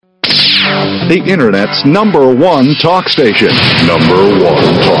The Internet's #1 talk station. #1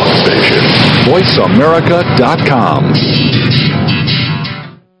 talk station. VoiceAmerica.com.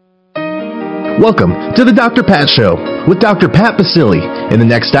 Welcome to the Dr. Pat Show with Dr. Pat Basili. In the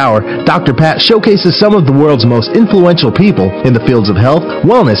next hour, Dr. Pat showcases some of the world's most influential people in the fields of health,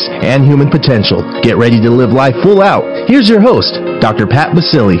 wellness, and human potential. Get ready to live life full out. Here's your host, Dr. Pat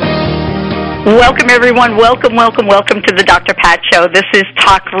Basili. Welcome, everyone. Welcome to the Dr. Pat Show. This is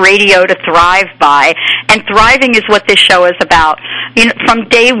talk radio to thrive by, and thriving is what this show is about. You know, from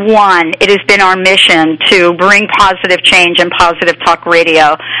day one, it has been our mission to bring positive change and positive talk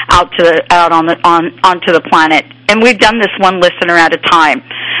radio onto the planet. And we've done this one listener at a time.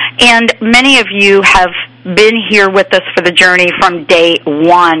 And many of you have been here with us for the journey from day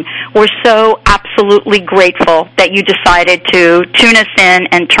one. We're so absolutely grateful that you decided to tune us in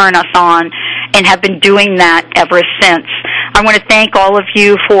and turn us on, and have been doing that ever since. I want to thank all of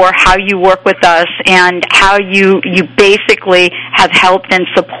you for how you work with us and how you basically have helped and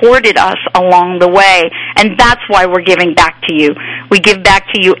supported us along the way. And that's why we're giving back to you. We give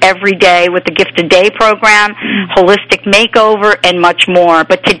back to you every day with the Gift a Day program, Holistic Makeover, and much more.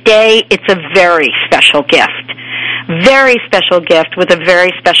 But today, it's a very special gift. Very special gift with a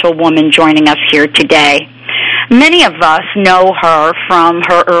very special woman joining us here today. Many of us know her from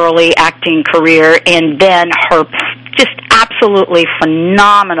her early acting career and then her just absolutely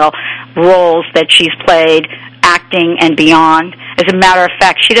phenomenal roles that she's played, acting and beyond. As a matter of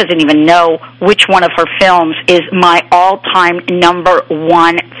fact, she doesn't even know which one of her films is my all-time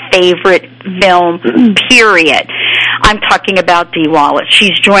 #1 favorite film, period. I'm talking about Dee Wallace.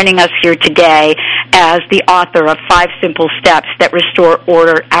 She's joining us here today as the author of 5 Simple Steps That Restore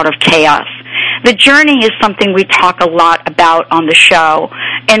Order Out of Chaos. The journey is something we talk a lot about on the show,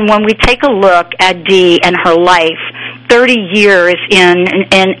 and when we take a look at Dee and her life, 30 years in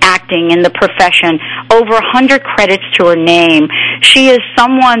acting in the profession, over 100 credits to her name. She is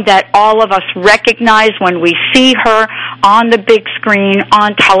someone that all of us recognize when we see her on the big screen,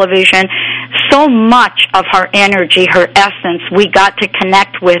 on television. So much of her energy, her essence, we got to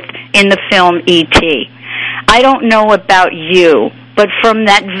connect with in the film E.T. I don't know about you, but from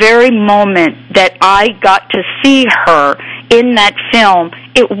that very moment that I got to see her in that film,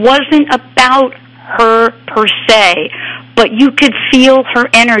 it wasn't about her per se, but you could feel her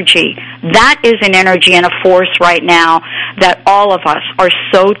energy. That is an energy and a force right now that all of us are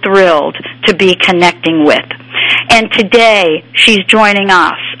so thrilled to be connecting with. And today, she's joining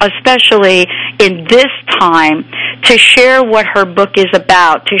us, especially in this time, to share what her book is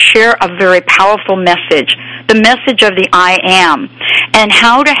about, to share a very powerful message, the message of the I Am, and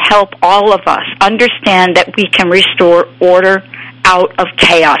how to help all of us understand that we can restore order out of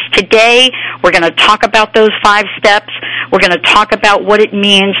chaos. Today, we're going to talk about those 5 steps. We're going to talk about what it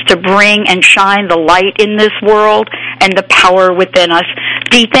means to bring and shine the light in this world and the power within us.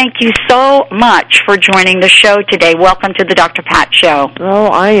 Dee, thank you so much for joining the show today. Welcome to the Dr. Pat Show. Oh,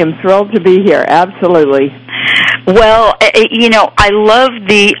 I am thrilled to be here. Absolutely. Well, you know, I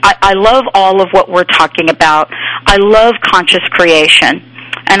love all of what we're talking about. I love conscious creation.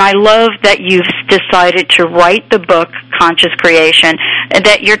 And I love that you've decided to write the book, Conscious Creation,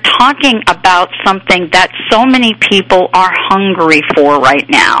 that you're talking about something that so many people are hungry for right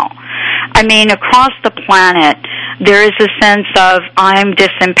now. I mean, across the planet, there is a sense of, I'm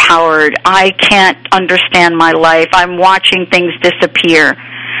disempowered, I can't understand my life, I'm watching things disappear.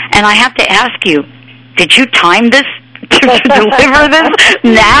 And I have to ask you, did you time this to deliver this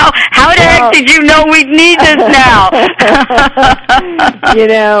now? How the heck did you know we'd need this now? You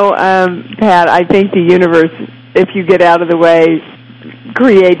know, Pat, I think the universe, if you get out of the way,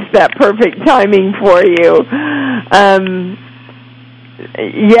 creates that perfect timing for you.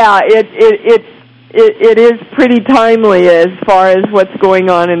 It is pretty timely as far as what's going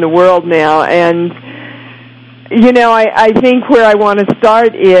on in the world now. And, you know, I think where I want to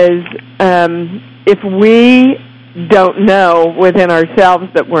start is if we don't know within ourselves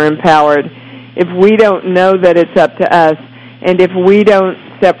that we're empowered, if we don't know that it's up to us, and if we don't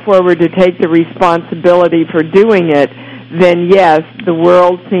step forward to take the responsibility for doing it, then yes, the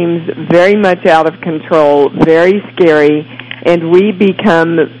world seems very much out of control, very scary, and we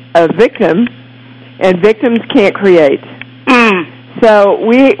become a victim, and victims can't create. So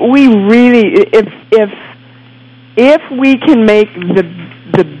we really, if we can make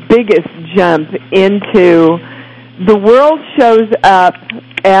the biggest jump into, the world shows up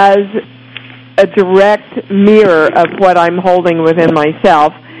as a direct mirror of what I'm holding within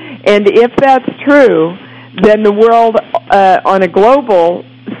myself. And if that's true, then the world on a global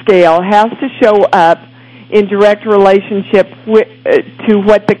scale has to show up in direct relationship to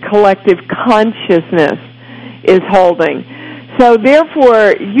what the collective consciousness is holding. So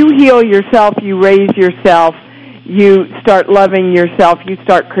therefore, you heal yourself, you raise yourself, you start loving yourself, you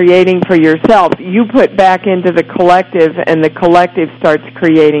start creating for yourself. You put back into the collective, and the collective starts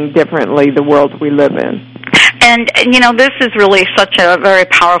creating differently the world we live in. And, this is really such a very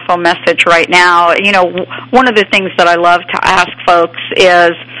powerful message right now. One of the things that I love to ask folks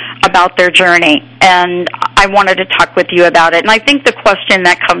is about their journey, and I wanted to talk with you about it. And I think the question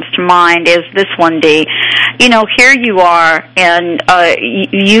that comes to mind is this one, Dee. Here you are, and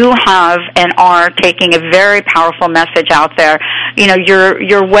you have and are taking a very powerful message out there.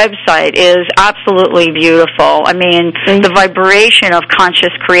 Your website is absolutely beautiful. I mean, the vibration of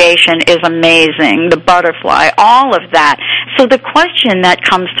conscious creation is amazing, the butterfly, all of that. So the question that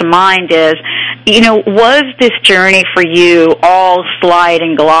comes to mind is, was this journey for you all slide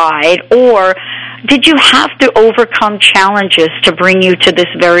and glide, or did you have to overcome challenges to bring you to this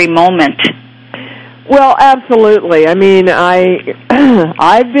very moment? Well, absolutely. I mean,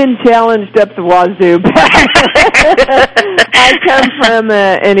 I've been challenged up the wazoo. I come from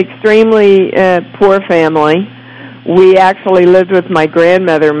an extremely poor family. We actually lived with my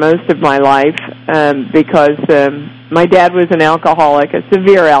grandmother most of my life because my dad was an alcoholic, a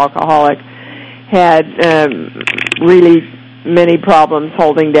severe alcoholic, had really many problems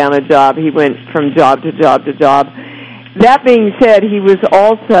holding down a job. He went from job to job to job. That being said, he was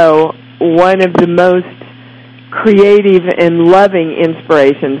also one of the most creative and loving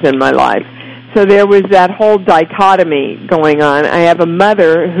inspirations in my life. So there was that whole dichotomy going on. I have a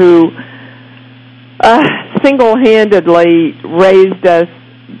mother who single-handedly raised us,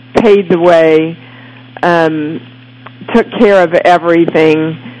 paid the way, took care of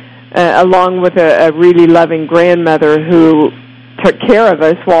everything, along with a really loving grandmother who took care of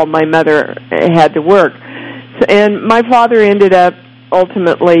us while my mother had to work. And my father ended up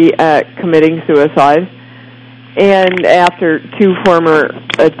ultimately committing suicide. And after 2 former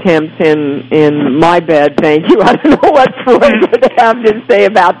attempts in my bed, thank you. I don't know what Freud would have to say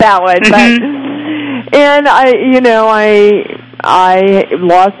about that one, but and I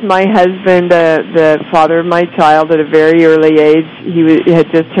lost my husband, the father of my child, at a very early age. He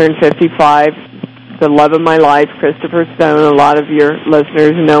had just turned 55. The love of my life, Christopher Stone. A lot of your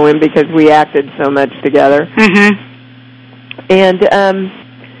listeners know him because we acted so much together. Mm-hmm. And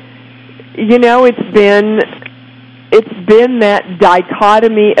it's been that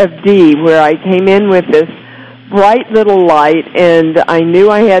dichotomy of Dee, where I came in with this bright little light, and I knew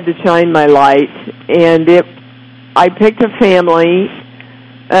I had to shine my light, and I picked a family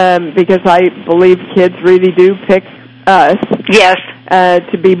because I believe kids really do pick us. Yes.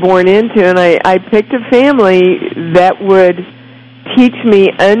 To be born into, and I picked a family that would teach me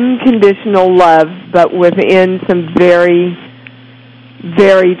unconditional love, but within some very,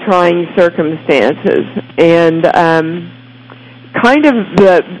 very trying circumstances. And kind of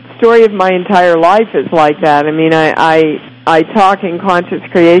the story of my entire life is like that. I mean, I talk in Conscious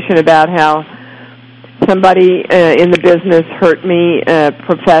Creation about how somebody in the business hurt me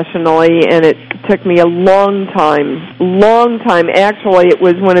professionally, and it took me a long time. Actually, it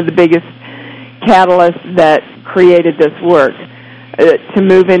was one of the biggest catalysts that created this work, to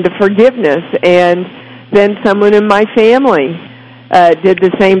move into forgiveness. And then someone in my family did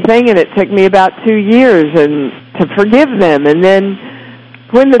the same thing, and it took me about 2 years to forgive them. And then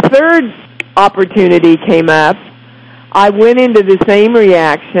when the third opportunity came up, I went into the same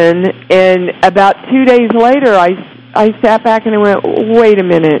reaction, and about 2 days later, I sat back and I went, wait a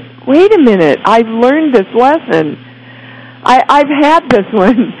minute, I've learned this lesson. I've had this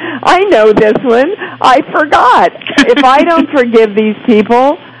one. I know this one. I forgot. If I don't forgive these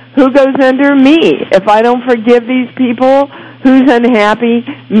people, who goes under? Me. If I don't forgive these people, who's unhappy?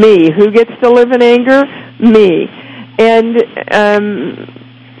 Me. Who gets to live in anger? Me. And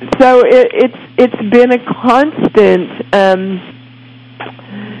so it's been a constant,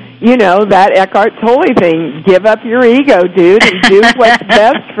 that Eckhart Tolle thing. Give up your ego, dude, and do what's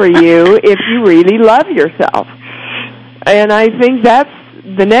best for you if you really love yourself. And I think that's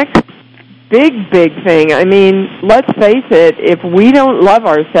the next big thing. I mean, let's face it, if we don't love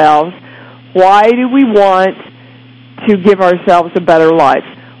ourselves, why do we want to give ourselves a better life?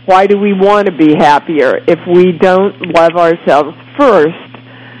 Why do we want to be happier if we don't love ourselves first,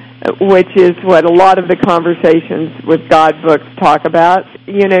 which is what a lot of the conversations with God books talk about?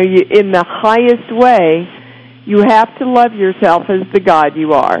 In the highest way, you have to love yourself as the God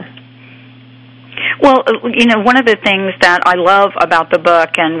you are. Well, one of the things that I love about the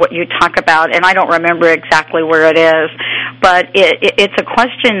book and what you talk about, and I don't remember exactly where it is, but it's a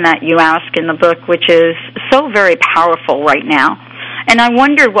question that you ask in the book, which is so very powerful right now. And I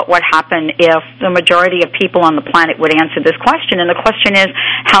wonder what would happen if the majority of people on the planet would answer this question. And the question is,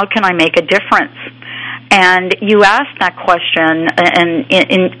 how can I make a difference? And you ask that question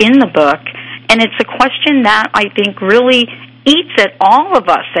in the book, and it's a question that I think really eats at all of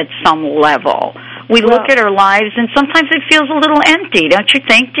us at some level. We look at our lives, and sometimes it feels a little empty, don't you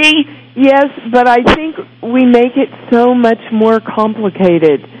think, Dee? Yes, but I think we make it so much more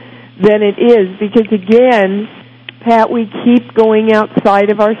complicated than it is, because, again, Pat, we keep going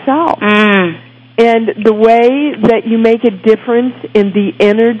outside of ourselves. And the way that you make a difference in the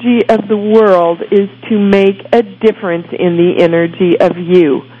energy of the world is to make a difference in the energy of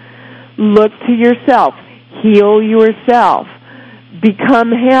you. Look to yourself. Heal yourself.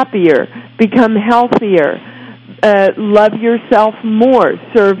 Become happier. Become healthier. Love yourself more.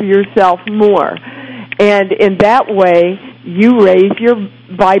 Serve yourself more. And in that way, you raise your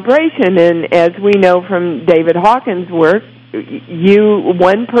vibration. And as we know from David Hawkins' work,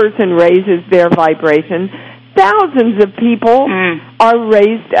 one person raises their vibration, thousands of people are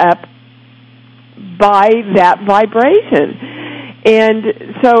raised up by that vibration. And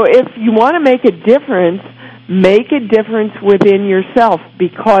so if you want to make a difference within yourself,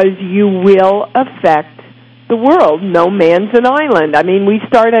 because you will affect the world. No man's an island. I mean, we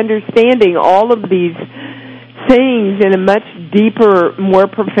start understanding all of these things in a much deeper, more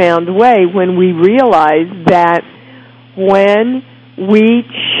profound way when we realize that when we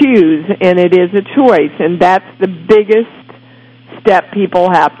choose, and it is a choice, and that's the biggest step people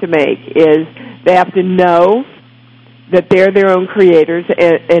have to make, is they have to know that they're their own creators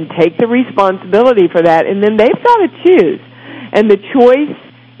and take the responsibility for that, and then they've got to choose. And the choice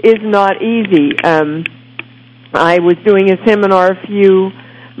is not easy. I was doing a seminar a few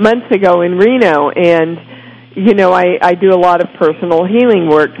months ago in Reno, and you know, I do a lot of personal healing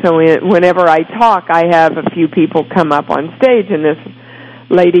work, so whenever I talk, I have a few people come up on stage, and this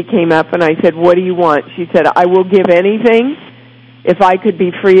lady came up, and I said, "What do you want?" She said, "I will give anything if I could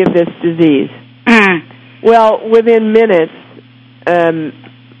be free of this disease." Well, within minutes,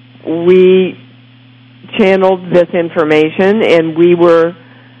 we channeled this information, and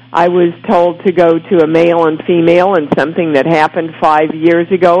I was told to go to a male and female and something that happened 5 years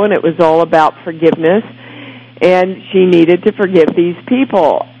ago, and it was all about forgiveness. And she needed to forgive these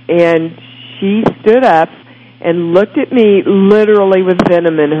people. And she stood up and looked at me literally with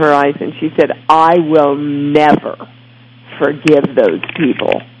venom in her eyes, and she said, "I will never forgive those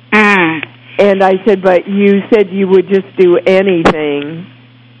people." And I said, "But you said you would just do anything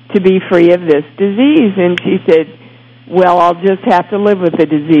to be free of this disease." And she said, "Well, I'll just have to live with the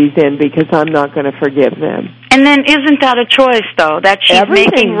disease then, because I'm not going to forgive them." And then isn't that a choice, though, that she's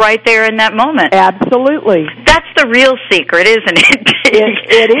making right there in that moment? Absolutely. That's the real secret, isn't it?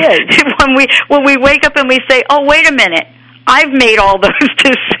 It is. when we wake up and we say, "Oh, wait a minute, I've made all those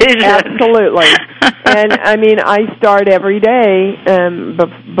decisions." Absolutely. And, I mean, I start every day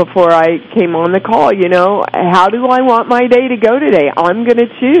before I came on the call, you know, how do I want my day to go today? I'm going to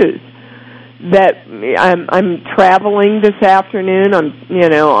choose that I'm traveling this afternoon. I'm, you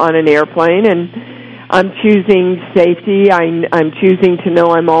know, on an airplane, and I'm choosing safety. I'm choosing to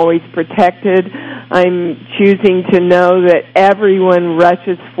know I'm always protected. I'm choosing to know that everyone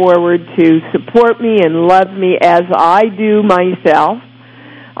rushes forward to support me and love me as I do myself.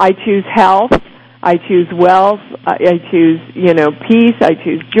 I choose health. I choose wealth. I choose, you know, peace. I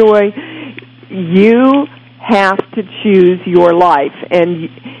choose joy. You have to choose your life, and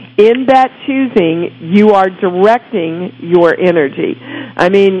in that choosing, you are directing your energy. I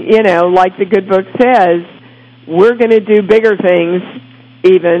mean, you know, like the good book says, we're going to do bigger things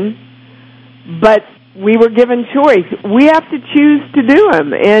even, but we were given choice. We have to choose to do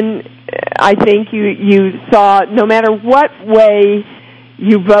them. And I think you saw, no matter what way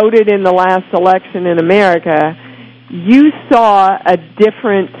you voted in the last election in America, you saw a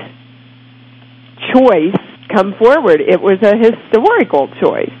different choice come forward. It was a historical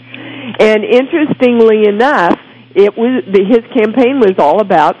choice. And interestingly enough, his campaign was all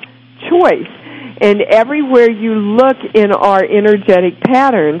about choice. And everywhere you look in our energetic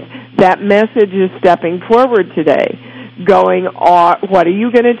patterns, that message is stepping forward today, going, what are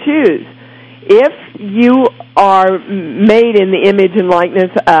you going to choose? If you are made in the image and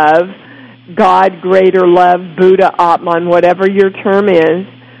likeness of God, greater love, Buddha, Atman, whatever your term is,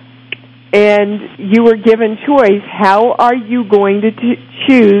 and you were given choice, how are you going to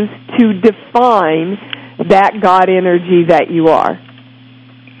choose to define that God energy that you are?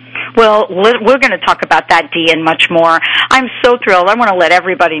 Well, we're going to talk about that, Dee, and much more. I'm so thrilled. I want to let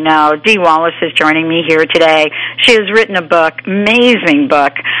everybody know Dee Wallace is joining me here today. She has written a book, amazing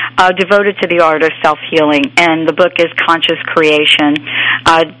book, devoted to the art of self-healing, and the book is Conscious Creation,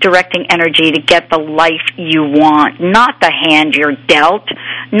 directing energy to get the life you want, not the hand you're dealt,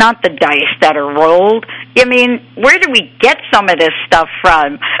 not the dice that are rolled. I mean, where do we get some of this stuff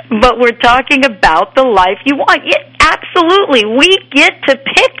from? But we're talking about the life you want. Yeah, absolutely. We get to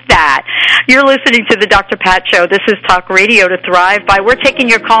pick that. You're listening to the Dr. Pat Show. This is Talk Radio to Thrive By. We're taking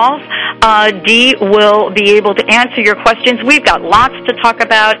your calls. Dee will be able to answer your questions. We've got lots to talk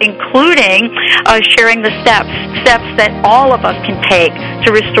about, including sharing the steps that all of us can take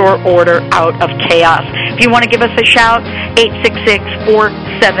to restore order out of chaos. If you want to give us a shout,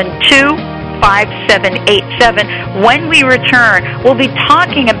 866-472-5787. When we return, we'll be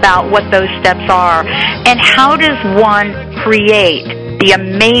talking about what those steps are and how does one create the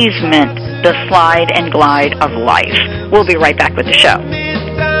amazement, the slide and glide of life. We'll be right back with the show.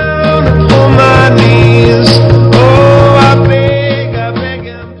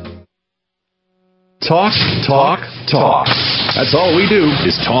 Talk, talk, talk. That's all we do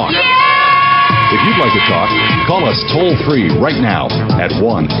is talk. If you'd like to talk, call us toll-free right now at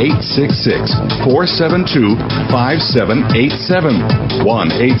 1-866-472-5787.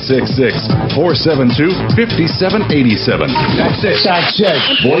 1-866-472-5787. That's it.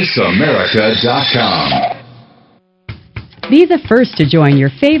 VoiceAmerica.com. Be the first to join your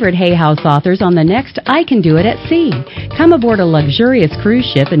favorite Hay House authors on the next I Can Do It at Sea. Come aboard a luxurious cruise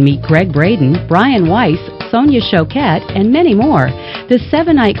ship and meet Greg Braden, Brian Weiss, Sonia Choquette, and many more. This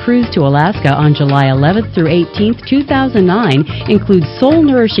 7-night cruise to Alaska on July 11th through 18th, 2009 includes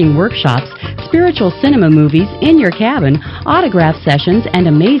soul-nourishing workshops, spiritual cinema movies in your cabin, autograph sessions, and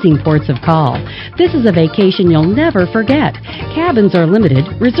amazing ports of call. This is a vacation you'll never forget. Cabins are limited.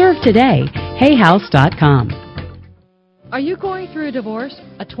 Reserve today. HayHouse.com. Are you going through a divorce?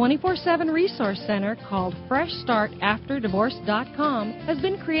 A 24/7 resource center called FreshStartAfterDivorce.com has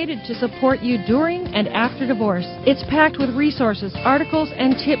been created to support you during and after divorce. It's packed with resources, articles,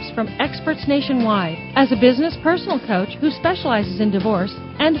 and tips from experts nationwide. As a business personal coach who specializes in divorce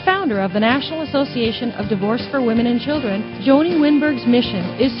and founder of the National Association of Divorce for Women and Children, Joni Winberg's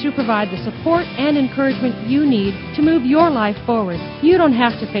mission is to provide the support and encouragement you need to move your life forward. You don't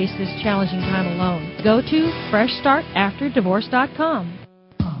have to face this challenging time alone. Go to FreshStartAfterDivorce.com.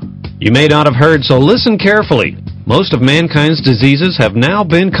 You may not have heard, so listen carefully. Most of mankind's diseases have now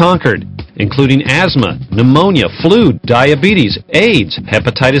been conquered, including asthma, pneumonia, flu, diabetes, AIDS,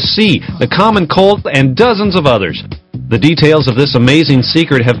 hepatitis C, the common cold, and dozens of others. The details of this amazing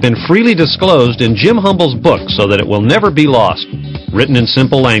secret have been freely disclosed in Jim Humble's book so that it will never be lost. Written in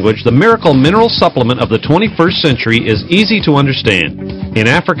simple language, the miracle mineral supplement of the 21st century is easy to understand. In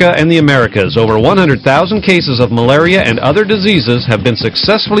Africa and the Americas, over 100,000 cases of malaria and other diseases have been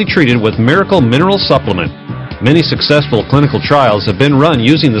successfully treated with Miracle Mineral Supplement. Many successful clinical trials have been run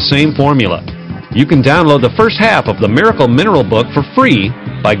using the same formula. You can download the first half of the Miracle Mineral book for free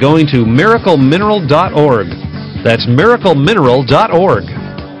by going to miraclemineral.org. That's miraclemineral.org.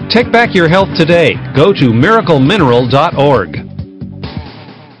 Take back your health today. Go to miraclemineral.org.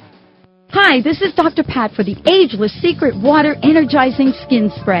 Hi, this is Dr. Pat for the Ageless Secret Water Energizing Skin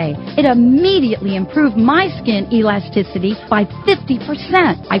Spray. It immediately improved my skin elasticity by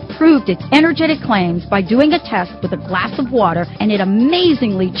 50%. I proved its energetic claims by doing a test with a glass of water, and it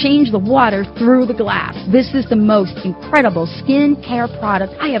amazingly changed the water through the glass. This is the most incredible skin care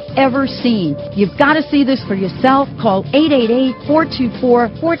product I have ever seen. You've got to see this for yourself. Call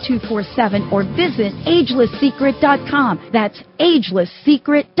 888-424-4247 or visit agelesssecret.com. That's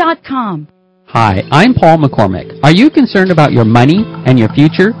agelesssecret.com. Hi, I'm Paul McCormick. Are you concerned about your money and your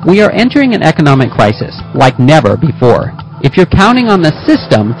future? We are entering an economic crisis like never before. If you're counting on the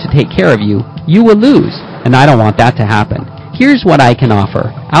system to take care of you, you will lose, and I don't want that to happen. Here's what I can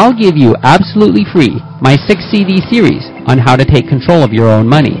offer. I'll give you absolutely free my 6-CD series on how to take control of your own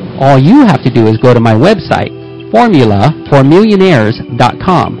money. All you have to do is go to my website,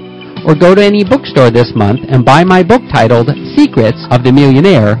 formulaformillionaires.com, or go to any bookstore this month and buy my book titled Secrets of the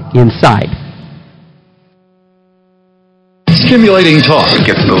Millionaire Inside. Stimulating talk.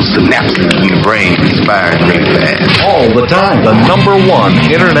 Get those synapses in the brain firing really fast. All the time. The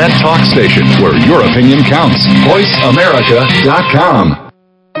 #1 Internet talk station where your opinion counts. VoiceAmerica.com.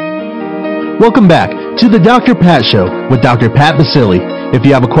 Welcome back to the Dr. Pat Show with Dr. Pat Basili. If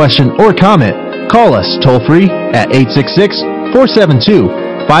you have a question or comment, call us toll-free at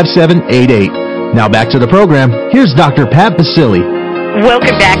 866-472-5788. Now back to the program. Here's Dr. Pat Basili.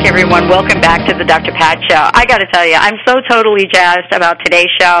 Welcome back, everyone. Welcome back to the Dr. Pat Show. I got to tell you, I'm so totally jazzed about today's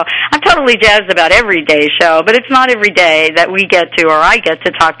show. I'm totally jazzed about every day's show, but it's not every day that we get to, or I get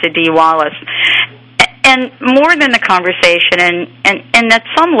to talk to Dee Wallace. And more than the conversation, and at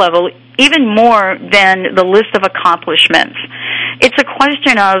some level, even more than the list of accomplishments, it's a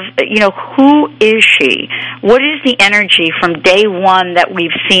question of, who is she? What is the energy from day one that we've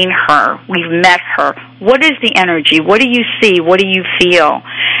seen her, we've met her? What is the energy? What do you see? What do you feel?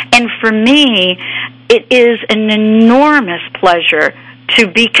 And for me, it is an enormous pleasure to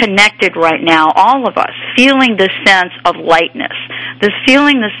be connected right now, all of us, feeling this sense of lightness,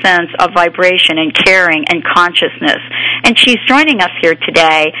 feeling the sense of vibration and caring and consciousness. And she's joining us here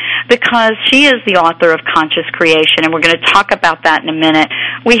today because she is the author of Conscious Creation, and we're going to talk about that in a minute.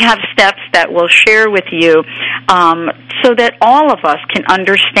 We have steps that we'll share with you so that all of us can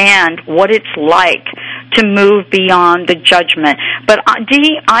understand what it's like to move beyond the judgment. But,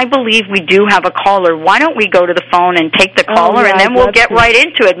 Dee, I believe we do have a caller. Why don't we go to the phone and take the caller, and then we'll get right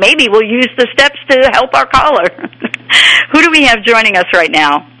into it. Maybe we'll use the steps to help our caller. Who do we have joining us right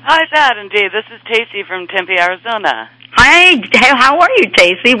now? Hi, Pat and Dee. This is Tacey from Tempe, Arizona. Hi, how are you,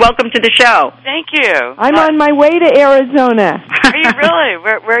 Tacey? Welcome to the show. Thank you. I'm on my way to Arizona. Are you really?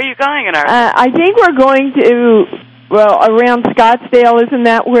 Where are you going in Arizona? I think we're going to, around Scottsdale. Isn't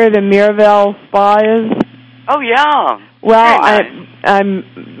that where the Miraval Spa is? Oh, yeah. Well, nice.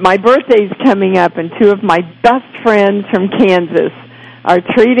 My birthday's coming up, and two of my best friends from Kansas are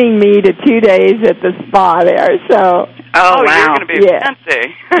treating me to 2 days at the spa there. So, wow. You're going to be fancy.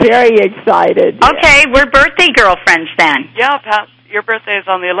 Very excited. Okay, we're birthday girlfriends then. Yeah, Pat, your birthday is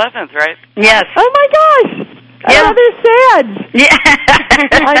on the 11th, right? Yes. Oh, my gosh. Yeah. Another Sag. Yeah.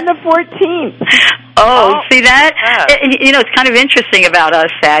 I'm the 14th. Oh, see that? Yeah. It's kind of interesting about us,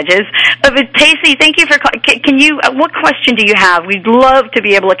 Sages. But Tacey, thank you for. Can you? What question do you have? We'd love to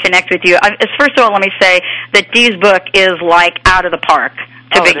be able to connect with you. First of all, let me say that Dee's book is like out of the park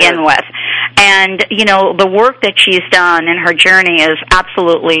to begin with, and the work that she's done in her journey is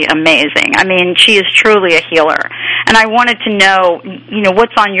absolutely amazing. I mean, she is truly a healer, and I wanted to know,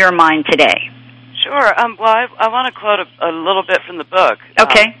 what's on your mind today. Sure. Well, I want to quote a little bit from the book.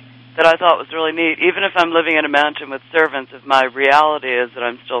 Okay. That I thought was really neat. Even if I'm living in a mansion with servants, if my reality is that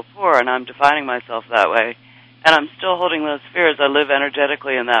I'm still poor and I'm defining myself that way, and I'm still holding those fears, I live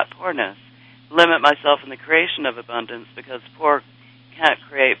energetically in that poorness. Limit myself in the creation of abundance because poor can't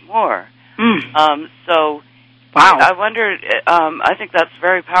create more. So, wow. I wonder, I think that's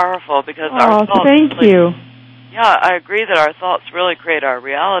very powerful because our thoughts... thank you. Yeah, I agree that our thoughts really create our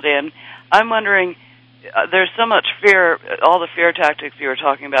reality, and I'm wondering, there's so much fear, all the fear tactics you were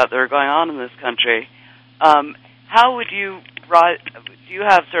talking about that are going on in this country. How would you rise? Do you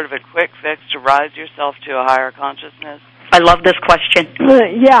have sort of a quick fix to rise yourself to a higher consciousness? I love this question.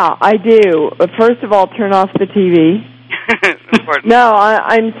 Yeah, I do. First of all, turn off the TV. No,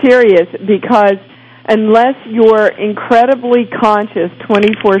 I'm serious, because unless you're incredibly conscious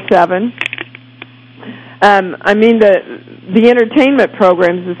 24/7, I mean, the entertainment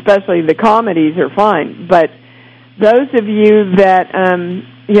programs, especially the comedies, are fine. But those of you that,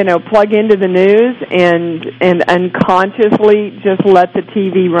 plug into the news and unconsciously just let the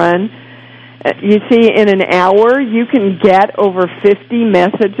TV run, you see, in an hour, you can get over 50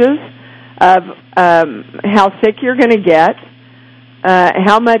 messages of how sick you're going to get,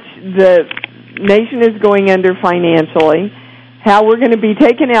 how much the nation is going under financially, how we're going to be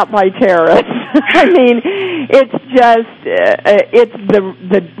taken out by terrorists. I mean, it's just, it's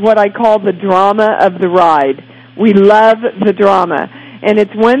the what I call the drama of the ride. We love the drama. And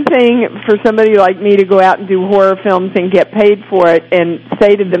it's one thing for somebody like me to go out and do horror films and get paid for it and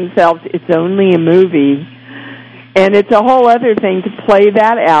say to themselves, it's only a movie. And it's a whole other thing to play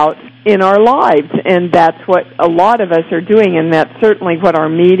that out in our lives. And that's what a lot of us are doing, and that's certainly what a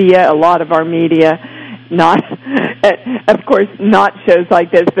lot of our media, not, of course, not shows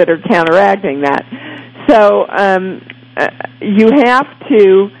like this that are counteracting that. So you have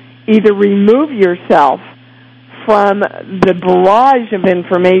to either remove yourself from the barrage of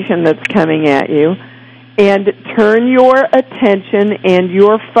information that's coming at you and turn your attention and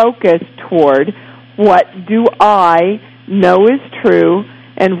your focus toward what do I know is true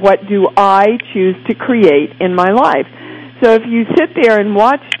and what do I choose to create in my life. So if you sit there and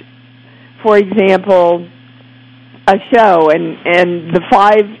watch, for example, a show and the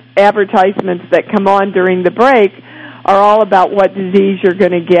 5 advertisements that come on during the break are all about what disease you're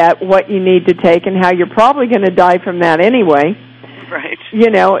going to get, what you need to take, and how you're probably going to die from that anyway. Right.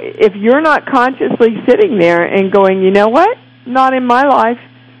 You know, if you're not consciously sitting there and going, you know what? Not in my life.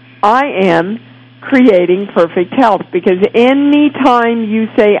 I am creating perfect health. Because any time you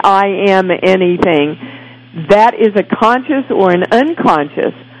say, I am anything, that is a conscious or an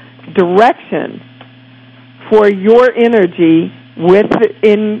unconscious direction for your energy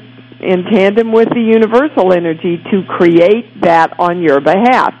in tandem with the universal energy to create that on your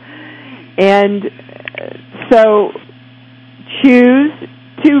behalf. And so choose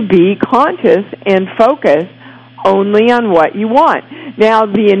to be conscious and focus only on what you want. Now,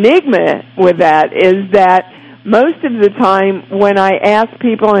 the enigma with that is that most of the time when I ask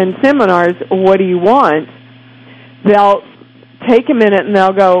people in seminars, what do you want? They'll take a minute and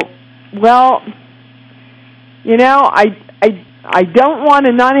they'll go, well, you know, I don't want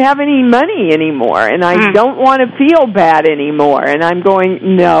to not have any money anymore, and I don't want to feel bad anymore. And I'm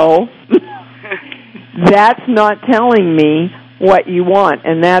going, no, that's not telling me what you want.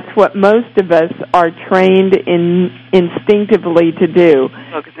 And that's what most of us are trained instinctively to do,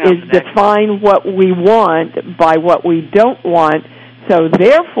 is define what we want by what we don't want. So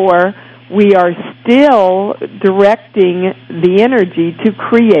therefore, we are still directing the energy to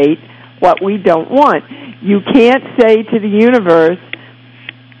create what we don't want. You can't say to the universe,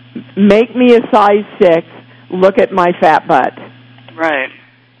 make me a size 6, look at my fat butt. Right.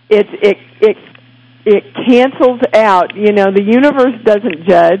 It cancels out. You know, the universe doesn't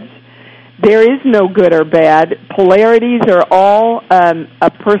judge. There is no good or bad. Polarities are all a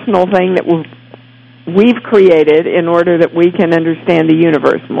personal thing that we've created in order that we can understand the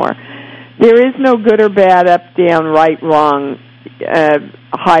universe more. There is no good or bad, up, down, right, wrong,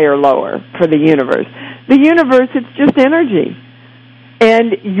 high or lower for the universe. The universe, it's just energy.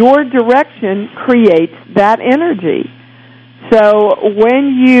 And your direction creates that energy. So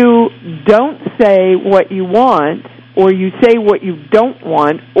when you don't say what you want, or you say what you don't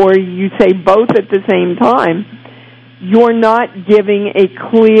want, or you say both at the same time, you're not giving a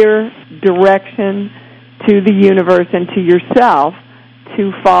clear direction to the universe and to yourself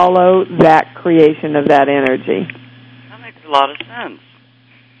to follow that creation of that energy. That makes a lot of sense.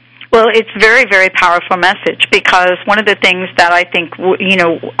 Well, it's a very, very powerful message, because one of the things that I think, you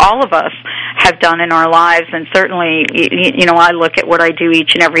know, all of us have done in our lives, and certainly, you know, I look at what I do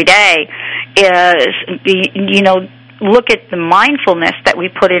each and every day, is, you know, look at the mindfulness that we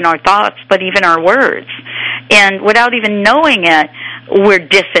put in our thoughts, but even our words. And without even knowing it, we're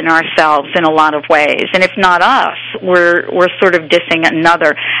dissing ourselves in a lot of ways. And if not us, we're sort of dissing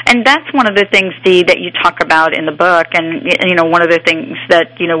another. And that's one of the things, Dee, that you talk about in the book. And, you know, one of the things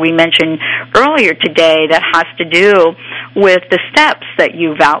that, you know, we mentioned earlier today that has to do with the steps that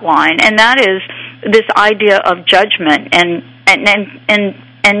you've outlined. And that is this idea of judgment and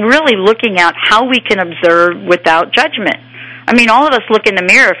really looking at how we can observe without judgment. I mean, all of us look in the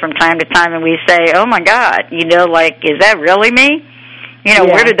mirror from time to time and we say, oh, my God, you know, like, is that really me? You know,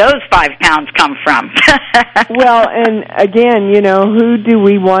 where did those 5 pounds come from? Well, and again, you know, who do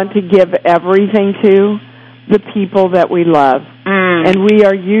we want to give everything to? The people that we love. And we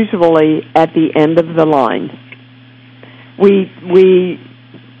are usually at the end of the line. We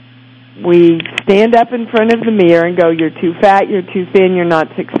stand up in front of the mirror and go, you're too fat, you're too thin, you're not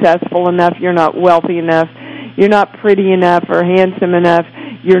successful enough, you're not wealthy enough, you're not pretty enough or handsome enough,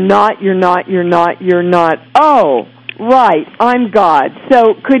 you're not. Oh, right, I'm God.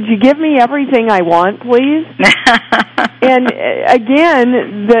 So could you give me everything I want, please? And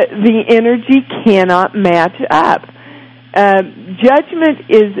again, the energy cannot match up. Judgment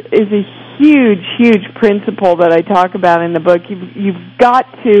is a huge principle that I talk about in the book. You've got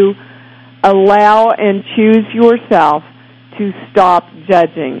to allow and choose yourself to stop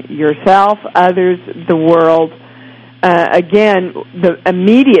judging yourself, others, the world. Again, the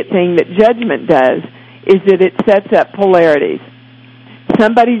immediate thing that judgment does is that it sets up polarities.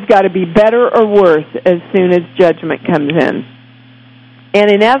 Somebody's got to be better or worse as soon as judgment comes in.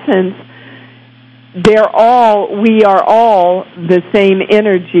 And in essence, we are all the same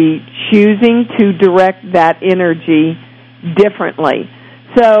energy, choosing to direct that energy differently.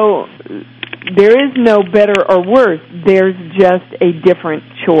 So there is no better or worse. There's just a different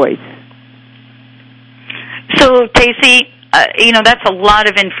choice. So, Casey, you know, that's a lot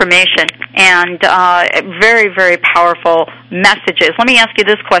of information and very, very powerful messages. Let me ask you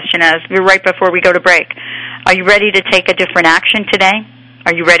this question right before we go to break. Are you ready to take a different action today?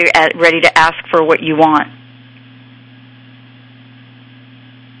 Are you ready to ask for what you want?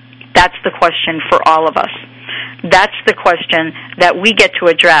 That's the question for all of us. That's the question that we get to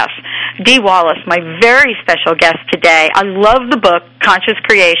address. Dee Wallace, my very special guest today. I love the book, Conscious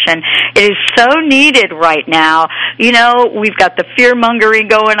Creation. It is so needed right now. You know, we've got the fear-mongering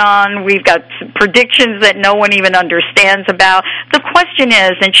going on. We've got predictions that no one even understands about. The question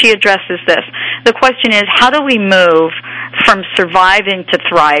is, and she addresses this, the question is, how do we move from surviving to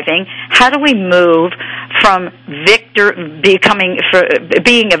thriving? How do we move from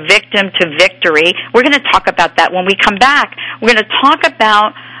being a victim to victory? We're going to talk about that when we come back. We're going to talk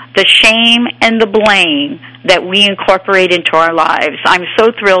about the shame and the blame that we incorporate into our lives. I'm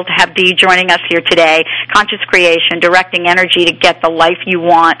so thrilled to have Dee joining us here today. Conscious Creation, Directing Energy to Get the Life You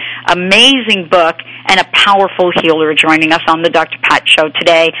Want. Amazing book and a powerful healer joining us on the Dr. Pat Show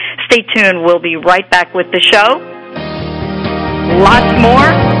today. Stay tuned. We'll be right back with the show. Lots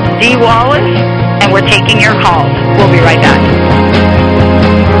more. Dee Wallace, and we're taking your calls. We'll be right back.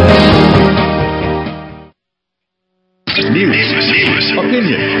 News,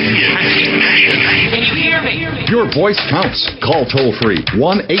 opinion, passion. Can you hear me? Your voice counts. Call toll-free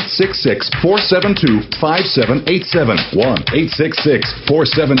 1-866-472-5787.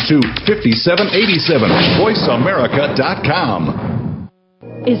 1-866-472-5787. VoiceAmerica.com.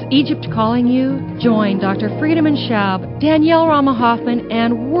 Is Egypt calling you? Join Dr. Friedemann Schaub, Danielle Rama-Hoffman,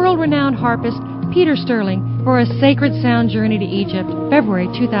 and world-renowned harpist Peter Sterling for a sacred sound journey to Egypt, February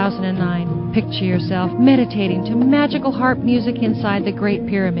 2009. Picture yourself meditating to magical harp music inside the Great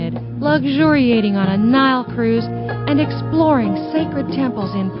Pyramid, luxuriating on a Nile cruise, and exploring sacred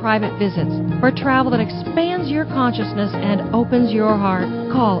temples in private visits for travel that expands your consciousness and opens your heart.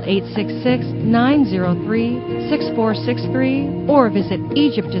 Call 866-903-6463 or visit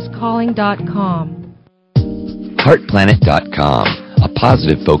EgyptIsCalling.com. HeartPlanet.com, a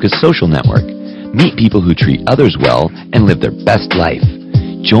positive-focused social network. Meet people who treat others well and live their best life.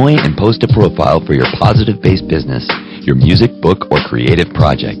 Join and post a profile for your positive-based business, your music, book, or creative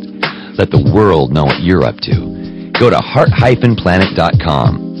project. Let the world know what you're up to. Go to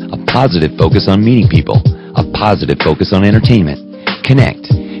heart-planet.com, a positive focus on meeting people, a positive focus on entertainment. Connect,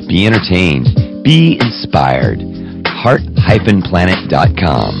 be entertained, be inspired.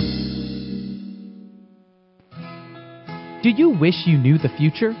 heart-planet.com. Do you wish you knew the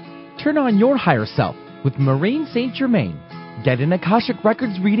future? Turn on your higher self with Maureen St. Germain. Get an Akashic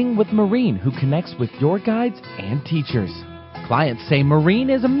Records reading with Maureen, who connects with your guides and teachers. Clients say Maureen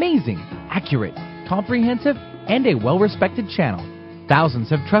is amazing, accurate, comprehensive, and a well-respected channel.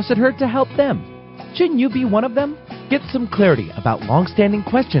 Thousands have trusted her to help them. Shouldn't you be one of them? Get some clarity about long-standing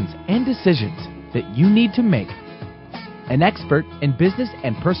questions and decisions that you need to make. An expert in business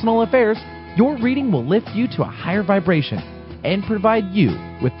and personal affairs, your reading will lift you to a higher vibration and provide you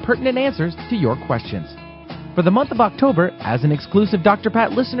with pertinent answers to your questions. For the month of October, as an exclusive Dr.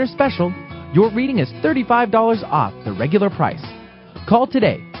 Pat listener special, your reading is $35 off the regular price. Call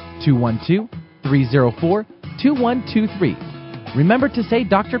today, 212-304-2123. Remember to say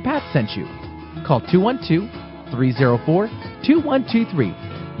Dr. Pat sent you. Call 212-304-2123.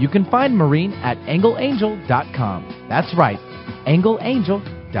 You can find Maureen at angleangel.com. That's right,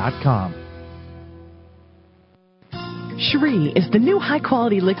 angleangel.com. Shri is the new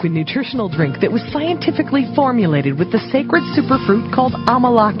high-quality liquid nutritional drink that was scientifically formulated with the sacred superfruit called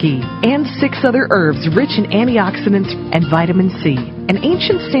amalaki and 6 other herbs rich in antioxidants and vitamin C. An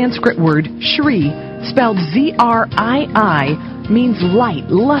ancient Sanskrit word, Shri, spelled Z-R-I-I, means light,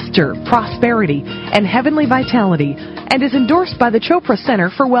 luster, prosperity, and heavenly vitality, and is endorsed by the Chopra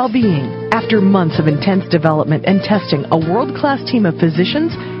Center for Well-Being. After months of intense development and testing, a world-class team of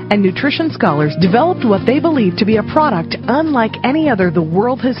physicians and nutrition scholars developed what they believe to be a product unlike any other the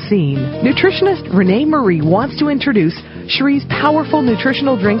world has seen. Nutritionist Renee Marie wants to introduce Shri's powerful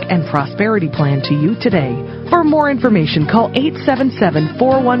nutritional drink and prosperity plan to you today. For more information, call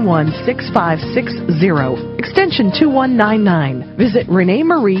 877-411-6560, extension 2199. Visit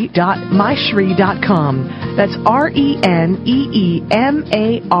reneemarie.myshri.com. That's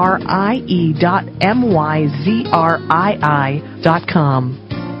RENEEMARIE.MYZRII.com.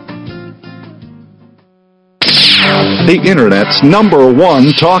 The Internet's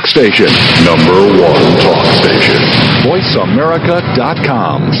 #1 talk station. #1 talk station.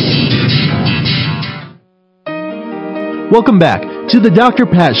 VoiceAmerica.com. Welcome back to the Dr.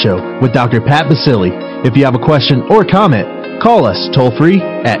 Pat Show with Dr. Pat Basile. If you have a question or comment, call us toll-free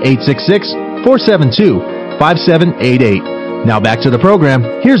at 866-472-5788. Now back to the program.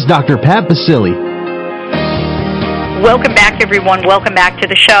 Here's Dr. Pat Basile. Welcome back, everyone. Welcome back to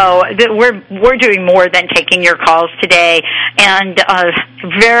the show. We're doing more than taking your calls today, and a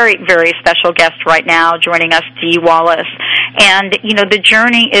very, very special guest right now joining us, Dee Wallace. And, you know, the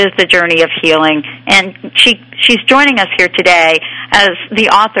journey is the journey of healing, and she's joining us here today as the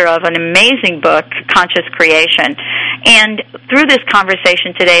author of an amazing book, Conscious Creation. And through this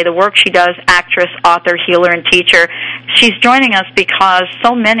conversation today, the work she does, actress, author, healer, and teacher, she's joining us because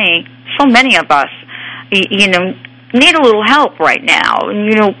so many of us, need a little help right now.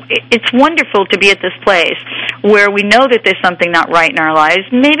 It's wonderful to be at this place where we know that there's something not right in our lives.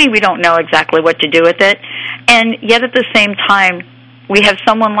 Maybe we don't know exactly what to do with it. And yet at the same time, we have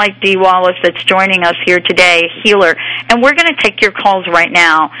someone like Dee Wallace that's joining us here today, healer. And we're going to take your calls right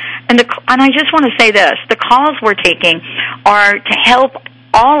now. And I just want to say this. The calls we're taking are to help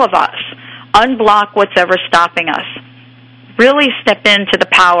all of us unblock what's ever stopping us. Really step into the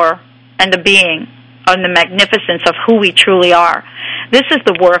power and the being and the magnificence of who we truly are. This is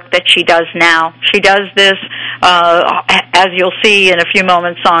the work that she does now. She does this, as you'll see in a few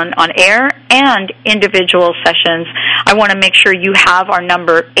moments, on air and individual sessions. I want to make sure you have our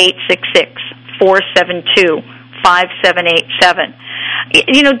number, 866-472-5787.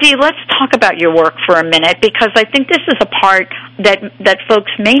 Dee, let's talk about your work for a minute, because I think this is a part that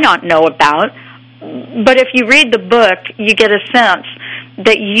folks may not know about. But if you read the book, you get a sense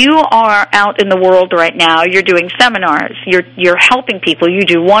that you are out in the world right now. You're doing seminars. You're helping people. You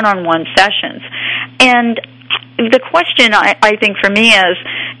do one-on-one sessions. And the question, I think, for me is,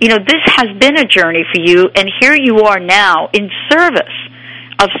 this has been a journey for you, and here you are now in service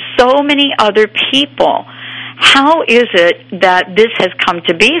of so many other people. How is it that this has come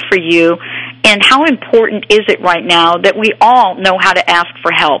to be for you, and how important is it right now that we all know how to ask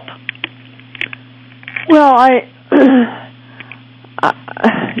for help? Well,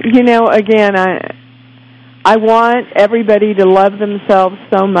 again, I want everybody to love themselves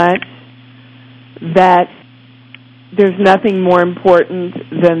so much that there's nothing more important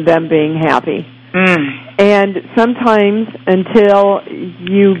than them being happy. And sometimes until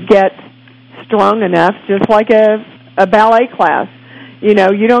you get strong enough, just like a ballet class, you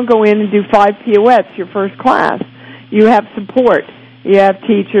don't go in and do 5 pirouettes your first class. You have support. You have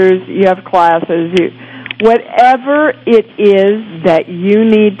teachers. You have classes. Whatever it is that you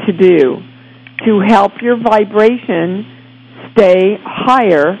need to do to help your vibration stay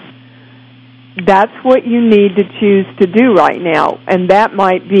higher, that's what you need to choose to do right now. And that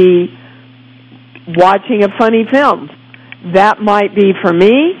might be watching a funny film. That might be, for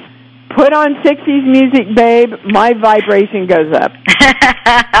me, put on 60s music, babe, my vibration goes up.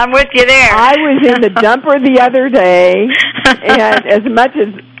 I'm with you there. I was in the dumper the other day, and as much as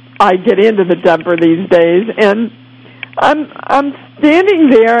I get into the dumper these days, and I'm standing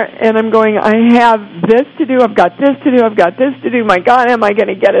there, and I'm going, I have this to do, I've got this to do, I've got this to do, my God, am I going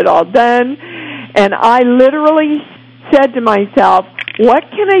to get it all done? And I literally said to myself, what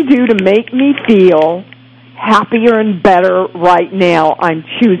can I do to make me feel happier and better right now? I'm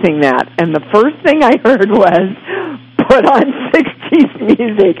choosing that. And the first thing I heard was, put on 60s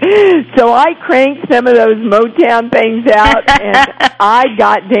music. So I cranked some of those Motown things out, and I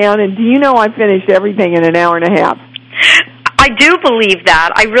got down, and do you know I finished everything in an hour and a half? I do believe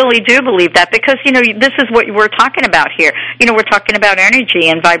that. I really do believe that, because, this is what we're talking about here. We're talking about energy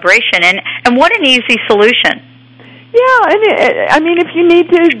and vibration, and what an easy solution. Yeah, and if you need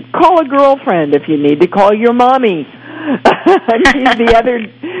to call a girlfriend, if you need to call your mommy.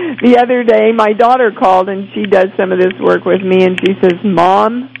 The other day, my daughter called, and she does some of this work with me, and she says,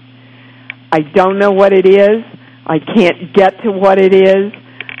 Mom, I don't know what it is. I can't get to what it is.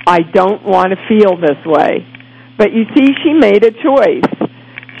 I don't want to feel this way. But you see, she made a choice.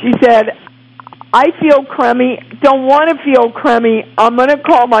 She said, I feel crummy, don't want to feel crummy. I'm going to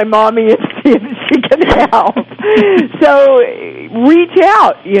call my mommy and see if she can help. So reach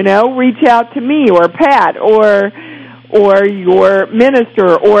out, reach out to me or Pat or your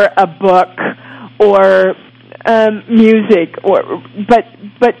minister or a book or music, but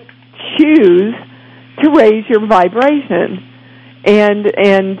choose to raise your vibration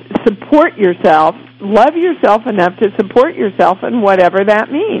and support yourself. Love yourself enough to support yourself in whatever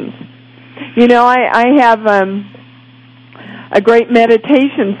that means. I have a great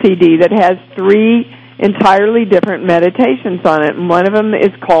meditation CD that has 3 entirely different meditations on it, and one of them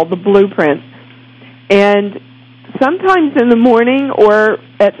is called The Blueprint. And sometimes in the morning or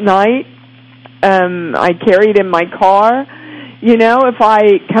at night, I carry it in my car. If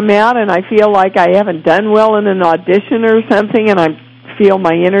I come out and I feel like I haven't done well in an audition or something, and I feel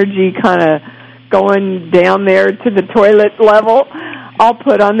my energy kind of going down there to the toilet level, I'll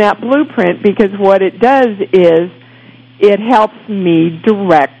put on that blueprint, because what it does is it helps me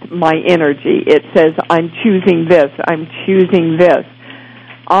direct my energy. It says, I'm choosing this, I'm choosing this.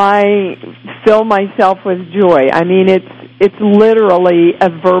 I fill myself with joy. I mean, it's literally a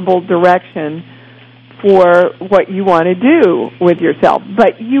verbal direction for what you want to do with yourself.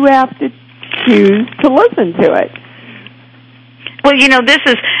 But you have to choose to listen to it. Well, this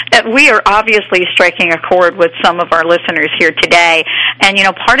is, we are obviously striking a chord with some of our listeners here today. And,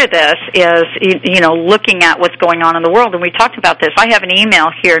 part of this is, looking at what's going on in the world. And we talked about this. I have an email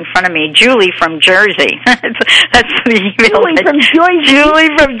here in front of me, Julie from Jersey. That's the email. Julie from Jersey. Julie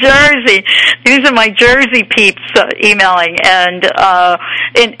from Jersey. These are my Jersey peeps emailing. And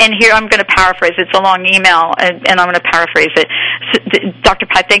here I'm going to paraphrase. It's a long email, and I'm going to paraphrase it. So, Dr.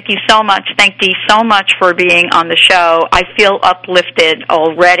 Pat, thank you so much. Thank Dee so much for being on the show. I feel uplifted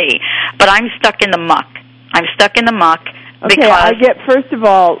already, but I'm stuck in the muck. Okay, because I get, first of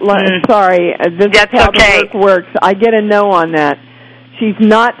all, sorry, this is how the work works. I get a no on that. She's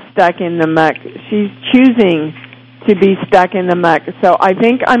not stuck in the muck. She's choosing to be stuck in the muck. So I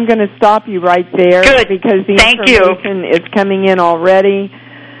think I'm going to stop you right there. Good. Because the Thank information is coming in already.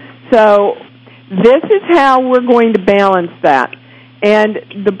 So this is how we're going to balance that.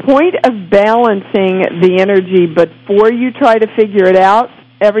 And the point of balancing the energy before you try to figure it out,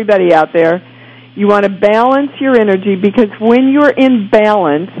 everybody out there, you want to balance your energy, because when you're in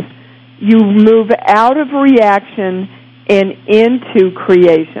balance, you move out of reaction and into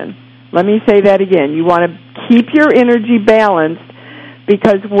creation. Let me say that again. You want to keep your energy balanced,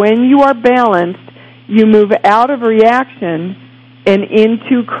 because when you are balanced, you move out of reaction and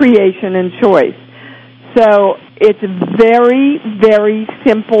into creation and choice. So it's very, very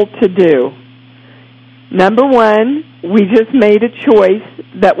simple to do. Number one, we just made a choice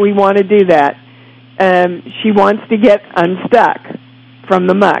that we want to do that. She wants to get unstuck from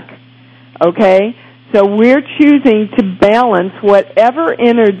the muck. Okay? So we're choosing to balance whatever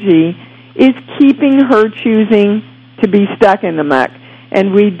energy is keeping her choosing to be stuck in the muck.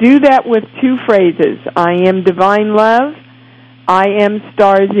 And we do that with two phrases. I am divine love. I am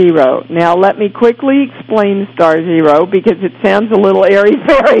star zero. Now, let me quickly explain star zero, because it sounds a little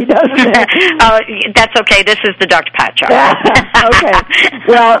airy-fairy, doesn't it? That's okay. This is the Dr. Pat Show. Okay.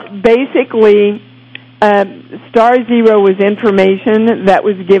 Well, basically, star zero was information that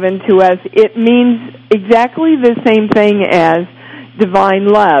was given to us. It means exactly the same thing as divine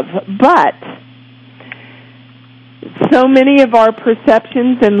love. But so many of our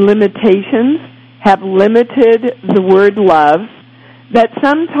perceptions and limitations have limited the word love, that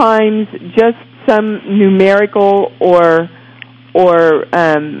sometimes just some numerical or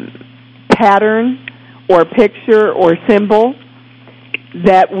pattern or picture or symbol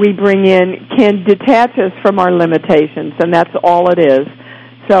that we bring in can detach us from our limitations, and that's all it is.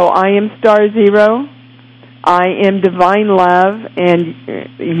 So I am star zero. I am divine love, and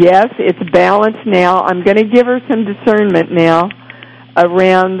yes, it's balanced now. I'm going to give her some discernment now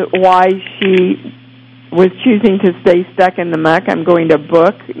around why she was choosing to stay stuck in the muck. I'm going to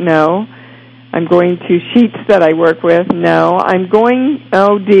book, no. I'm going to sheets that I work with, no. I'm going,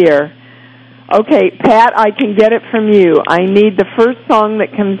 oh dear. Okay, Pat, I can get it from you. I need the first song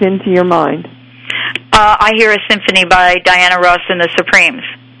that comes into your mind. I Hear a Symphony by Diana Ross and the Supremes.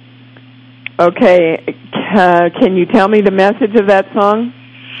 Okay, can you tell me the message of that song?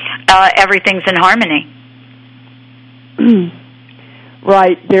 Everything's in harmony.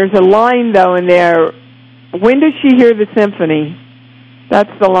 Right, there's a line, though, in there. When does she hear the symphony? That's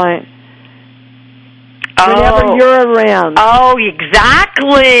the line. Whenever you're around. Oh,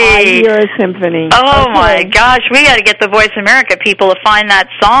 exactly. I hear a symphony. Oh, okay. My gosh. We got to get the Voice America people to find that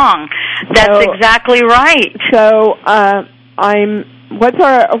song. That's exactly right. So, what's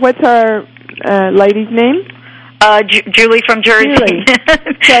our lady's name? Julie from Jersey. Julie.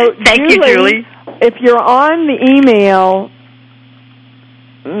 So, Thank you, Julie. If you're on the email,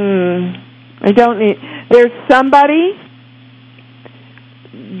 I don't need... There's somebody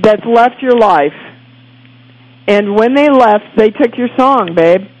that's left your life. And when they left, they took your song,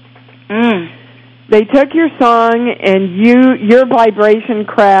 babe. They took your song, and your vibration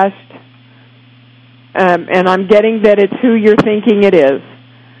crashed. And I'm getting that it's who you're thinking it is.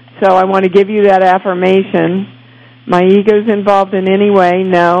 So I want to give you that affirmation. My ego's involved in any way?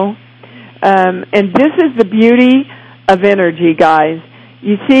 No. And this is the beauty of energy, guys.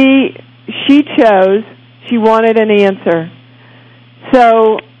 You see, she chose, she wanted an answer.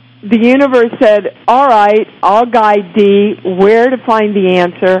 So the universe said, all right, I'll guide Dee where to find the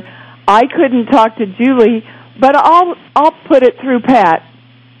answer. I couldn't talk to Julie, but I'll put it through Pat.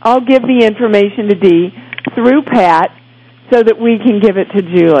 I'll give the information to Dee through Pat so that we can give it to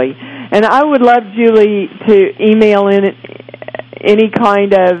Julie. And I would love Julie to email in any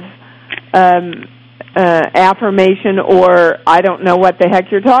kind of affirmation, or I don't know what the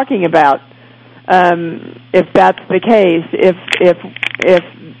heck you're talking about. If that's the case, if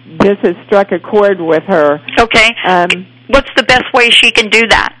this has struck a chord with her. Okay. What's the best way she can do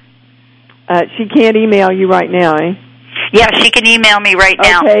that? She can't email you right now, eh? Yeah, she can email me right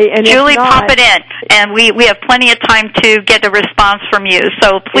now. Okay, and Julie, if not, pop it in, and we have plenty of time to get a response from you.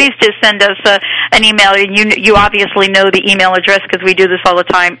 So please just send us an email. You obviously know the email address because we do this all the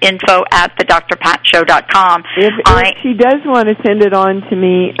time, info@thedrpatshow.com. If she does want to send it on to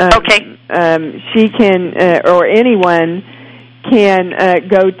me, she can, or anyone can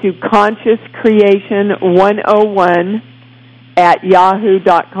go to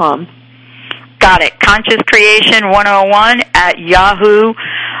consciouscreation101@yahoo.com. Got it.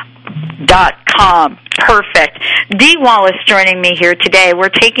 consciouscreation101@yahoo.com. Perfect. Dee Wallace joining me here today. We're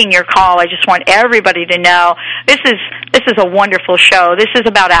taking your call. I just want everybody to know this is a wonderful show. This is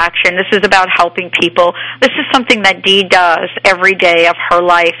about action. This is about helping people. This is something that Dee does every day of her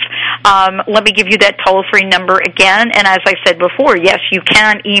life. Let me give you that toll-free number again. And as I said before, yes, you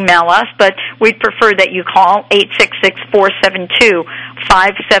can email us, but we'd prefer that you call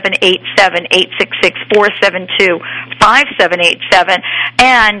 866-472-5787, 866-472-5787.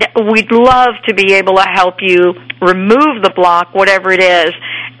 And we'd love to be able to help you remove the block, whatever it is,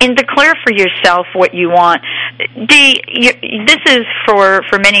 and declare for yourself what you want. Dee, this is for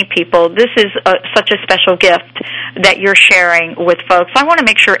many people. This is such a special gift that you're sharing with folks. I want to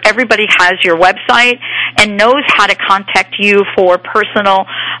make sure everybody has your website and knows how to contact you for personal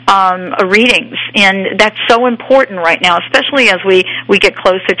readings, and that's so important right now, especially as we get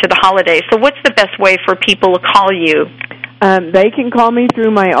closer to the holidays. So what's the best way for people to call you? They can call me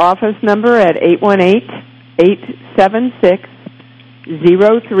through my office number at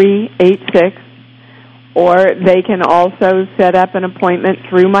 818-876-0386, or they can also set up an appointment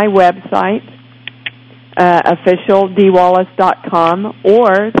through my website, officialdeewallace.com,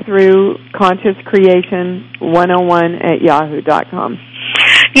 or through consciouscreation101@yahoo.com.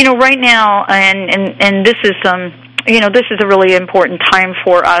 You know, right now, and this is this is a really important time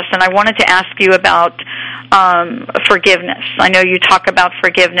for us, and I wanted to ask you about forgiveness. I know you talk about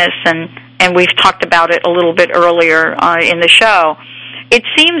forgiveness, and we've talked about it a little bit earlier in the show. It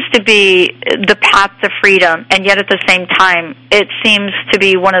seems to be the path to freedom, and yet at the same time, it seems to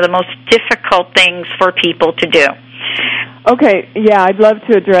be one of the most difficult things for people to do. Okay, yeah, I'd love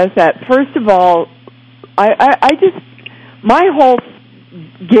to address that. First of all, my whole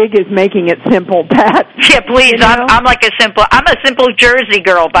gig is making it simple, Pat. Yeah, please. You know? I'm a simple Jersey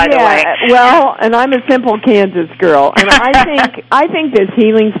girl, by the way. Well, and I'm a simple Kansas girl, and I think this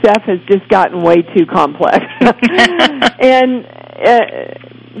healing stuff has just gotten way too complex. And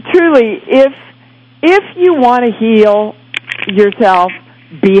truly, if you want to heal yourself,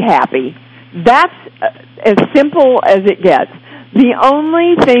 be happy. That's as simple as it gets. The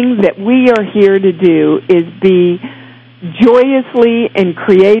only thing that we are here to do is be joyously and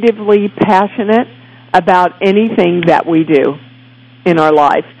creatively passionate about anything that we do in our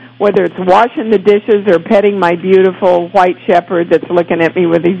life, whether it's washing the dishes or petting my beautiful white shepherd that's looking at me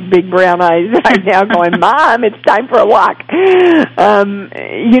with these big brown eyes right now going, Mom, it's time for a walk.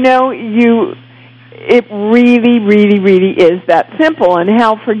 It really, really, really is that simple. And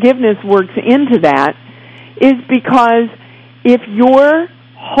how forgiveness works into that is because if you're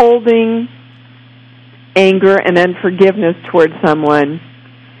holding anger and unforgiveness towards someone,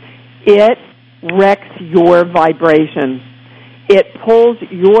 it wrecks your vibration. It pulls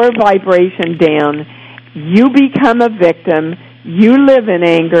your vibration down. You become a victim. You live in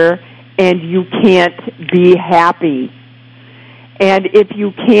anger, and you can't be happy. And if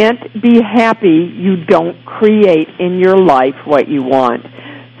you can't be happy, you don't create in your life what you want.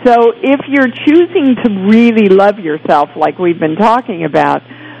 So if you're choosing to really love yourself, like we've been talking about,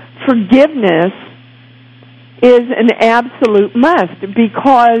 forgiveness is an absolute must,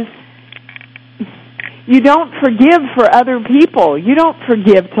 because you don't forgive for other people. You don't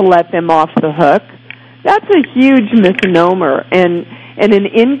forgive to let them off the hook. That's a huge misnomer and an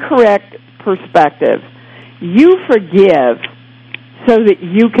incorrect perspective. You forgive so that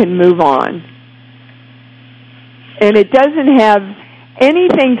you can move on. And it doesn't have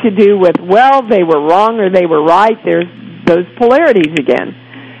anything to do with, well, they were wrong or they were right. There's those polarities again.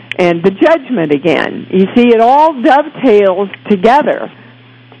 And the judgment again. You see, it all dovetails together.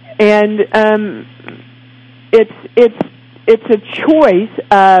 And it's a choice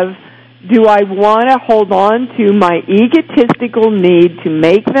of, do I want to hold on to my egotistical need to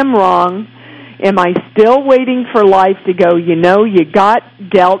make them wrong? Am I still waiting for life to go, you got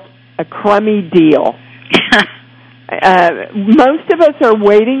dealt a crummy deal? Most of us are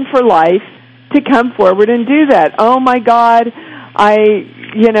waiting for life to come forward and do that. Oh, my God, I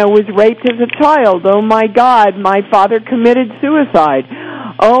was raped as a child. Oh, my God, my father committed suicide.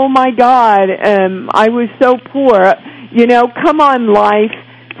 oh my God, I was so poor. You know, come on, life.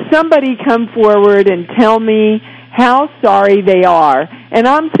 Somebody come forward and tell me how sorry they are. And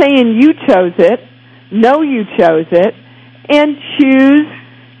I'm saying you chose it, know you chose it, and choose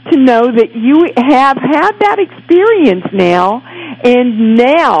to know that you have had that experience now, and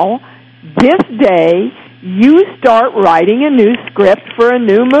now, this day, you start writing a new script for a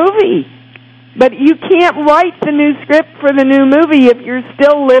new movie. But you can't write the new script for the new movie if you're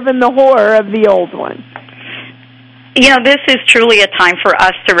still living the horror of the old one. You know, this is truly a time for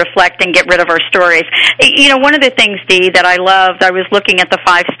us to reflect and get rid of our stories. You know, one of the things, Dee, that I loved, I was looking at the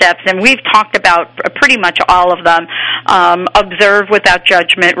 5 steps, and we've talked about pretty much all of them. Observe without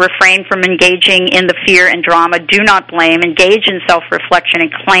judgment, refrain from engaging in the fear and drama, do not blame, engage in self-reflection,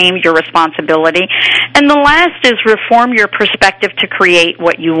 and claim your responsibility. And the last is reform your perspective to create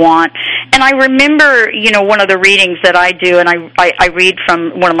what you want. And I remember, you know, one of the readings that I do, and I read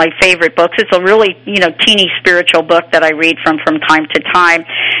from one of my favorite books. It's a really, you know, teeny spiritual book that I read from time to time,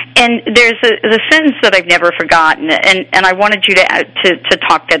 and there's a sentence that I've never forgotten, and I wanted you to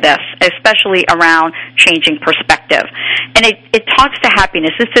talk to this, especially around changing perspective. And it talks to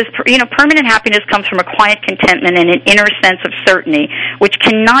happiness. It says, you know, permanent happiness comes from a quiet contentment and an inner sense of certainty, which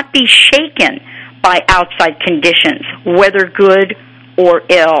cannot be shaken by outside conditions, whether good or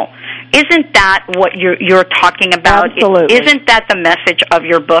ill. Isn't that what you're talking about? Absolutely. Isn't that the message of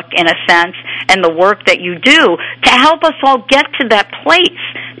your book, in a sense, and the work that you do to help us all get to that place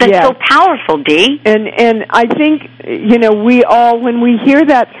that's so powerful, Dee? And I think, you know, we all, when we hear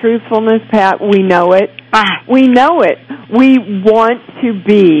that truthfulness, Pat, we know it. We know it. We want to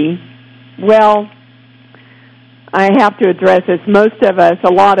be, well, I have to address this. Most of us,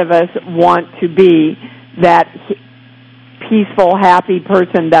 a lot of us, want to be that peaceful, happy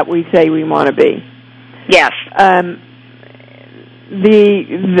person that we say we want to be. Yes.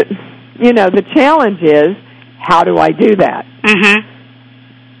 You know, the challenge is, how do I do that? Mm-hmm.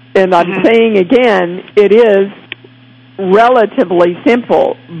 And I'm saying again, it is relatively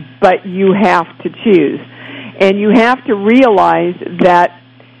simple, but you have to choose. And you have to realize that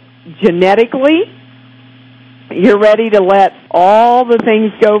genetically, you're ready to let all the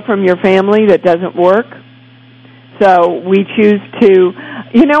things go from your family that doesn't work. So we choose to,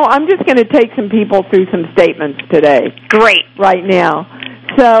 you know, I'm just going to take some people through some statements today. Great. Right now.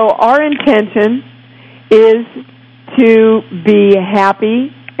 So our intention is to be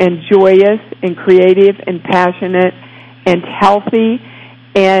happy and joyous and creative and passionate and healthy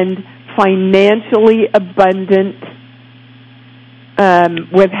and financially abundant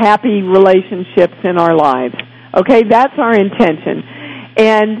with happy relationships in our lives. Okay, that's our intention.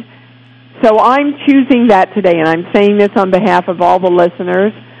 And so I'm choosing that today, and I'm saying this on behalf of all the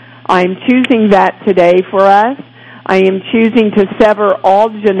listeners. I'm choosing that today for us. I am choosing to sever all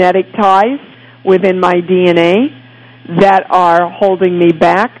genetic ties within my DNA that are holding me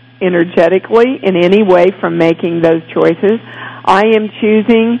back energetically in any way from making those choices. I am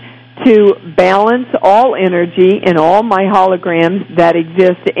choosing to balance all energy in all my holograms that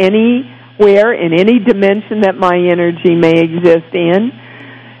exist anywhere in any dimension that my energy may exist in.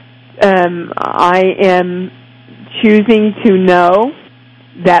 I am choosing to know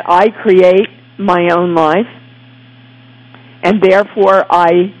that I create my own life, and therefore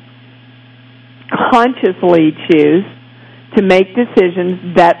I consciously choose to make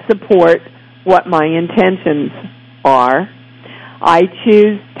decisions that support what my intentions are. I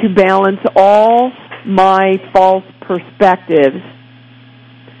choose to balance all my false perspectives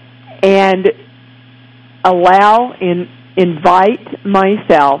and invite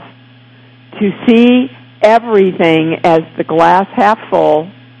myself to see everything as the glass half full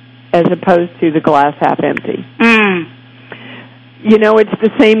as opposed to the glass half empty. You know, it's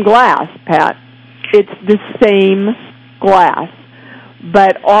the same glass, Pat. It's the same glass.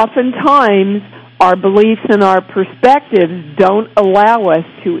 But oftentimes, our beliefs and our perspectives don't allow us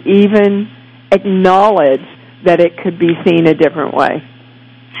to even acknowledge that it could be seen a different way.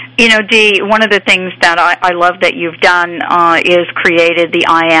 You know, Dee, one of the things that I love that you've done is created the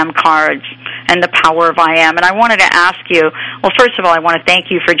I Am cards and the power of I Am. And I wanted to ask you, well, first of all, I want to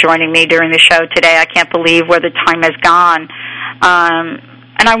thank you for joining me during the show today. I can't believe where the time has gone.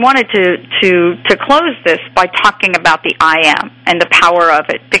 And I wanted to close this by talking about the I Am and the power of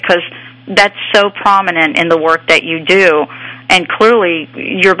it, because that's so prominent in the work that you do. And clearly,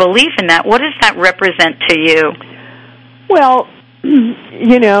 your belief in that, what does that represent to you? Well,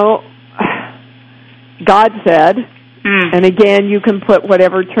 you know, God said, and again, you can put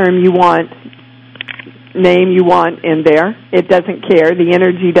whatever term you want, name you want in there. It doesn't care. The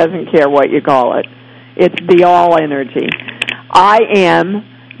energy doesn't care what you call it. It's the all energy. I am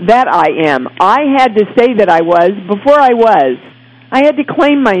that I am. I had to say that I was before I was. I had to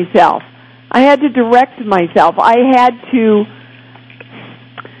claim myself. I had to direct myself. I had to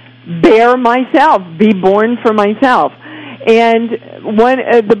bear myself, be born for myself. And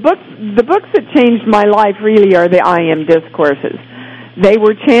the books that changed my life really are the I Am discourses. They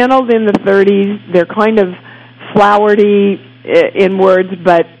were channeled in the 30s. They're kind of flowery in words,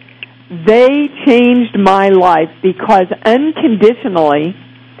 but they changed my life because unconditionally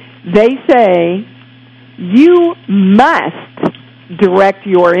they say you must direct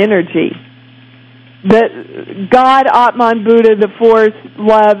your energy. The God, Atman, Buddha, the Force,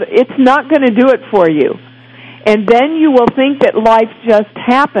 love, it's not going to do it for you. And then you will think that life just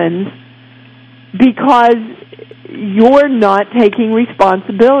happens because you're not taking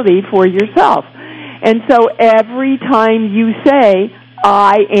responsibility for yourself. And so every time you say,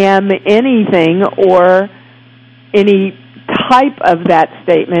 I am anything, or any type of that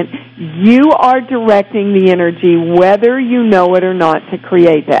statement, you are directing the energy, whether you know it or not, to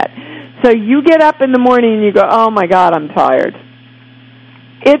create that. So you get up in the morning and you go, oh my God, I'm tired.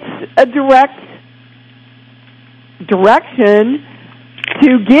 It's a direction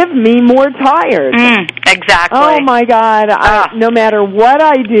to give me more tired. Exactly. Oh my God, no matter what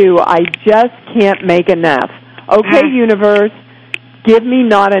I do, I just can't make enough. Okay, universe, give me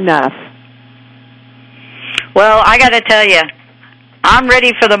not enough. Well, I got to tell you, I'm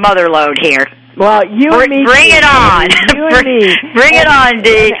ready for the mother load here. Well, you and me. Bring it on. You and me. Bring it on,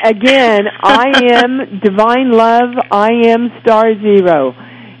 Dee. Again, I am divine love. I am star zero,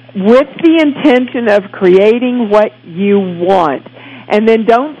 with the intention of creating what you want. And then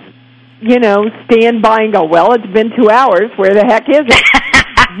don't, stand by and go, well, it's been 2 hours. Where the heck is it?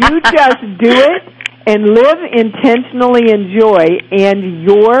 You just do it and live intentionally in joy, and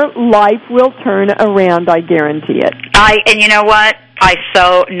your life will turn around. I guarantee it. And you know what? I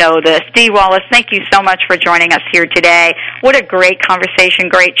so know this. Dee Wallace, thank you so much for joining us here today. What a great conversation,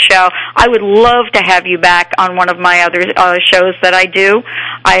 great show. I would love to have you back on one of my other shows that I do.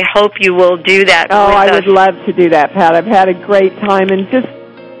 I hope you will do that. Oh, I would love to do that, Pat. I've had a great time, and just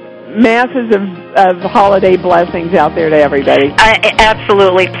masses of holiday blessings out there to everybody.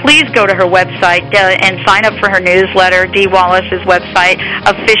 Absolutely. Please go to her website and sign up for her newsletter, Dee Wallace's website,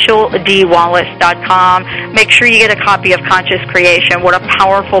 officialdeewallace.com. Make sure you get a copy of Conscious Creation. What a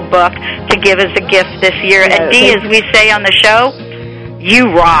powerful book to give as a gift this year. And Dee, as we say on the show, you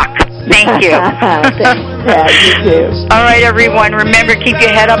rock. Thank you. Thanks, Pat. You too. All right, everyone. Remember, keep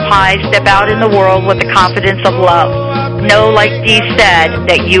your head up high. Step out in the world with the confidence of love. Know, like Dee said,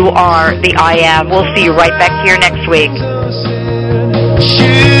 that you are the I Am. We'll see you right back here next week.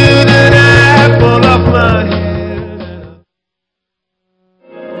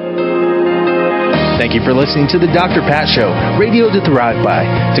 Thank you for listening to The Dr. Pat Show, radio to thrive by.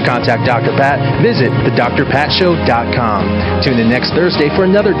 To contact Dr. Pat, visit thedrpatshow.com. Tune in next Thursday for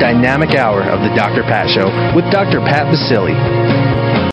another dynamic hour of The Dr. Pat Show with Dr. Pat Basile.